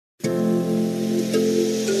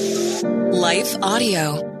Life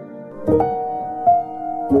Audio.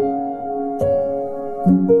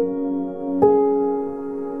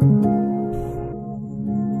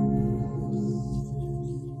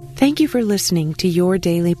 Thank you for listening to Your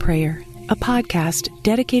Daily Prayer, a podcast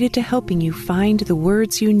dedicated to helping you find the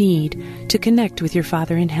words you need to connect with your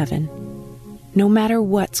Father in heaven. No matter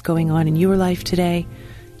what's going on in your life today,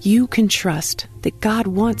 you can trust that God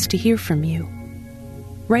wants to hear from you.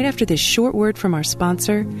 Right after this short word from our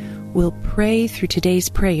sponsor, we'll pray through today's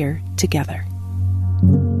prayer together.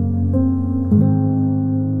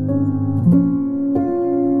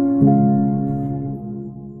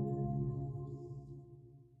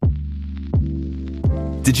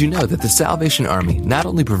 Did you know that the Salvation Army not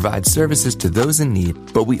only provides services to those in need,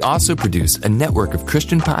 but we also produce a network of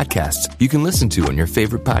Christian podcasts you can listen to on your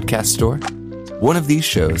favorite podcast store? One of these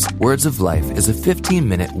shows, Words of Life, is a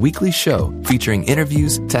 15-minute weekly show featuring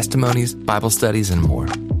interviews, testimonies, Bible studies, and more.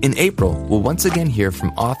 In April, we'll once again hear from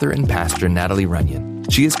author and pastor Natalie Runyon.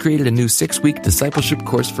 She has created a new 6-week discipleship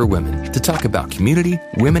course for women to talk about community,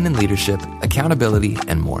 women in leadership, accountability,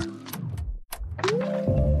 and more.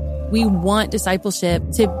 We want discipleship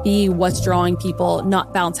to be what's drawing people,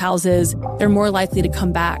 not bounce houses. They're more likely to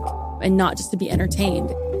come back and not just to be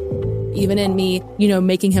entertained. Even in me,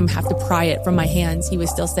 making him have to pry it from my hands, he was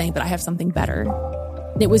still saying, but I have something better.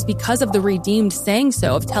 And it was because of the redeemed saying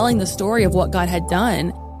so, of telling the story of what God had done.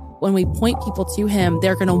 When we point people to him,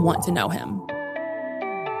 they're going to want to know him.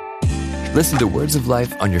 Listen to Words of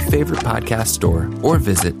Life on your favorite podcast store or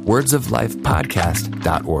visit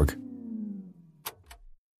wordsoflifepodcast.org.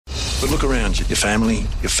 But look around you. Your family,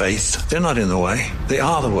 your faith, they're not in the way. They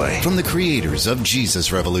are the way. From the creators of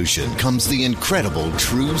Jesus Revolution comes the incredible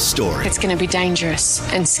true story. It's going to be dangerous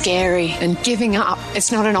and scary, and giving up,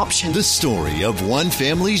 it's not an option. The story of one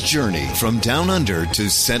family's journey from down under to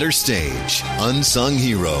center stage. Unsung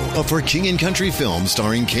Hero, a For King and Country film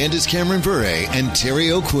starring Candace Cameron Bure and Terry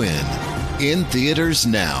O'Quinn. In theaters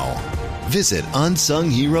now. Visit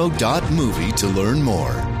unsunghero.movie to learn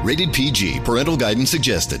more. Rated PG. Parental guidance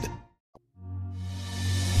suggested.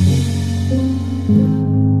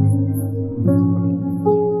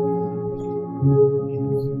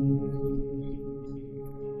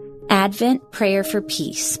 Advent Prayer for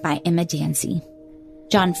Peace by Emma Danzey.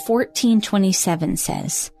 John 14:27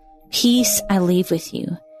 says, "Peace I leave with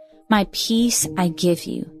you. My peace I give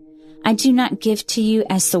you. I do not give to you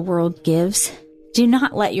as the world gives. Do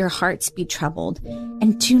not let your hearts be troubled,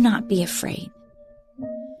 and do not be afraid."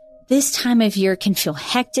 This time of year can feel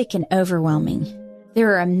hectic and overwhelming.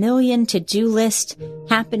 There are a million to-do lists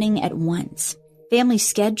happening at once, family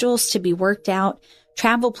schedules to be worked out,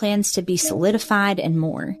 travel plans to be solidified, and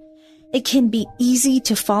more. It can be easy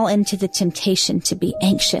to fall into the temptation to be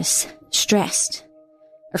anxious, stressed,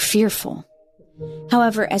 or fearful.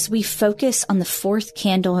 However, as we focus on the fourth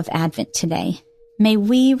candle of Advent today, may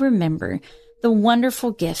we remember the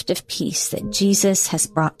wonderful gift of peace that Jesus has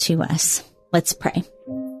brought to us. Let's pray.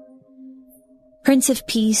 Prince of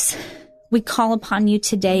Peace, we call upon you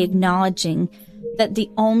today, acknowledging that the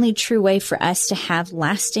only true way for us to have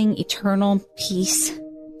lasting, eternal peace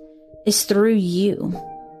is through you.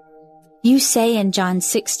 You say in John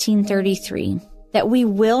 16:33 that we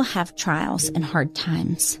will have trials and hard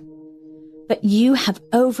times, but you have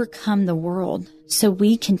overcome the world so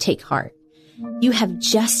we can take heart. You have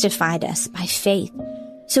justified us by faith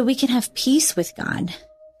so we can have peace with God.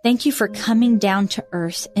 Thank you for coming down to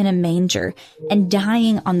earth in a manger and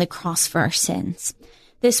dying on the cross for our sins.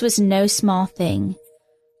 This was no small thing.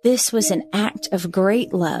 This was an act of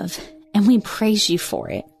great love, and we praise you for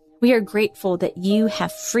it. We are grateful that you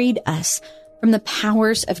have freed us from the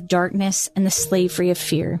powers of darkness and the slavery of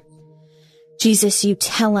fear. Jesus, you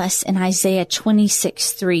tell us in Isaiah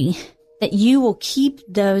 26:3 that you will keep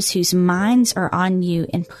those whose minds are on you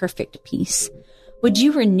in perfect peace. Would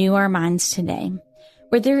you renew our minds today?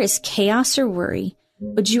 Where there is chaos or worry,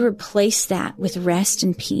 would you replace that with rest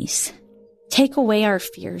and peace? Take away our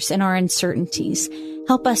fears and our uncertainties.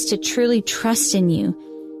 Help us to truly trust in you.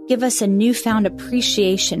 Give us a newfound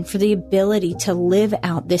appreciation for the ability to live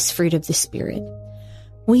out this fruit of the Spirit.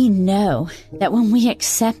 We know that when we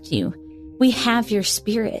accept you, we have your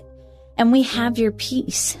Spirit and we have your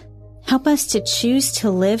peace. Help us to choose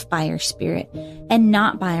to live by your Spirit and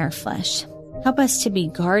not by our flesh. Help us to be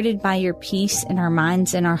guarded by your peace in our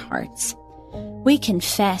minds and our hearts. We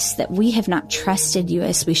confess that we have not trusted you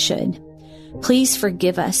as we should. Please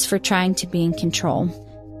forgive us for trying to be in control,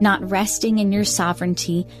 not resting in your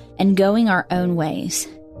sovereignty and going our own ways.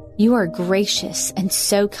 You are gracious and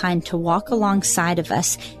so kind to walk alongside of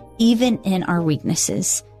us, even in our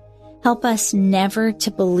weaknesses. Help us never to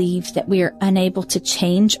believe that we are unable to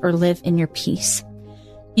change or live in your peace.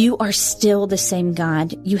 You are still the same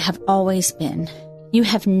God you have always been. You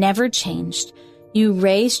have never changed. You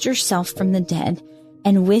raised yourself from the dead,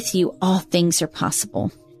 and with you all things are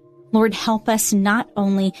possible. Lord, help us not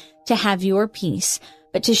only to have your peace,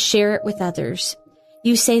 but to share it with others.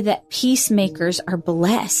 You say that peacemakers are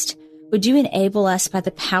blessed. Would you enable us by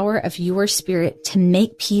the power of your Spirit to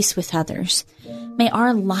make peace with others? May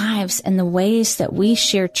our lives and the ways that we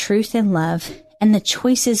share truth and love and the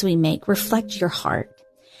choices we make reflect your heart.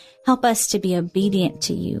 Help us to be obedient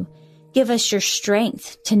to you. Give us your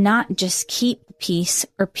strength to not just keep the peace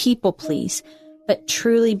or people please, but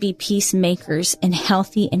truly be peacemakers in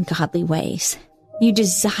healthy and godly ways. You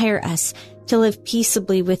desire us to live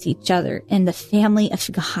peaceably with each other in the family of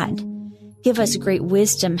God. Give us great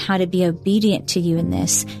wisdom how to be obedient to you in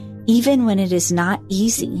this, even when it is not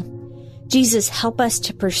easy. Jesus, help us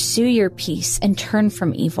to pursue your peace and turn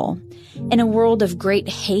from evil. In a world of great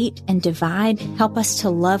hate and divide, help us to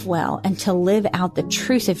love well and to live out the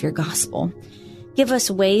truth of your gospel. Give us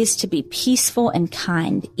ways to be peaceful and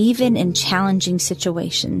kind, even in challenging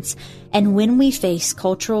situations, and when we face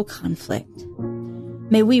cultural conflict.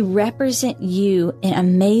 May we represent you in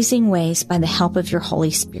amazing ways by the help of your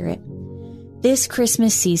Holy Spirit. This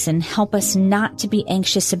Christmas season, help us not to be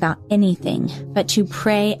anxious about anything, but to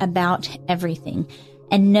pray about everything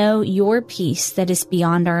and know your peace that is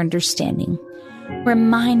beyond our understanding.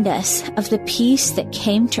 Remind us of the peace that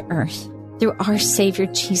came to earth through our Savior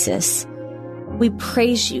Jesus. We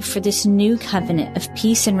praise you for this new covenant of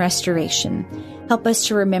peace and restoration. Help us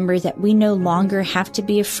to remember that we no longer have to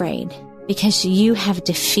be afraid because you have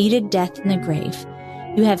defeated death in the grave.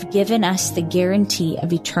 You have given us the guarantee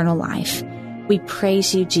of eternal life. We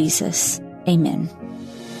praise you, Jesus. Amen.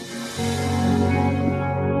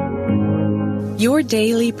 Your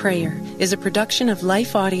Daily Prayer is a production of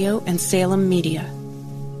Life Audio and Salem Media.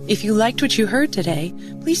 If you liked what you heard today,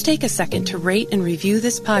 please take a second to rate and review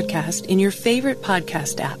this podcast in your favorite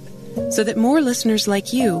podcast app so that more listeners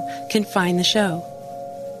like you can find the show.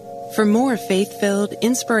 For more faith-filled,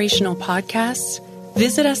 inspirational podcasts,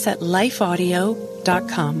 visit us at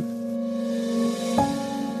lifeaudio.com.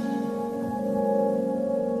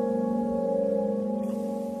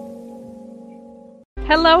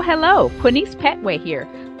 Hello, Quinice Petway here,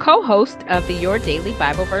 co-host of the Your Daily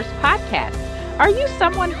Bible Verse podcast. Are you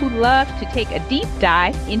someone who loves to take a deep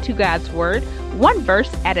dive into God's Word, one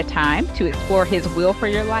verse at a time, to explore His will for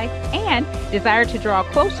your life and desire to draw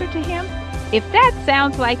closer to Him? If that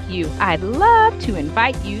sounds like you, I'd love to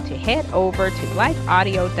invite you to head over to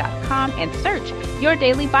lifeaudio.com and search Your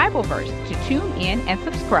Daily Bible Verse to tune in and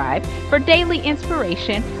subscribe for daily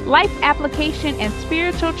inspiration, life application, and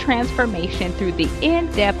spiritual transformation through the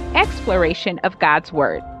in-depth exploration of God's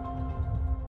Word.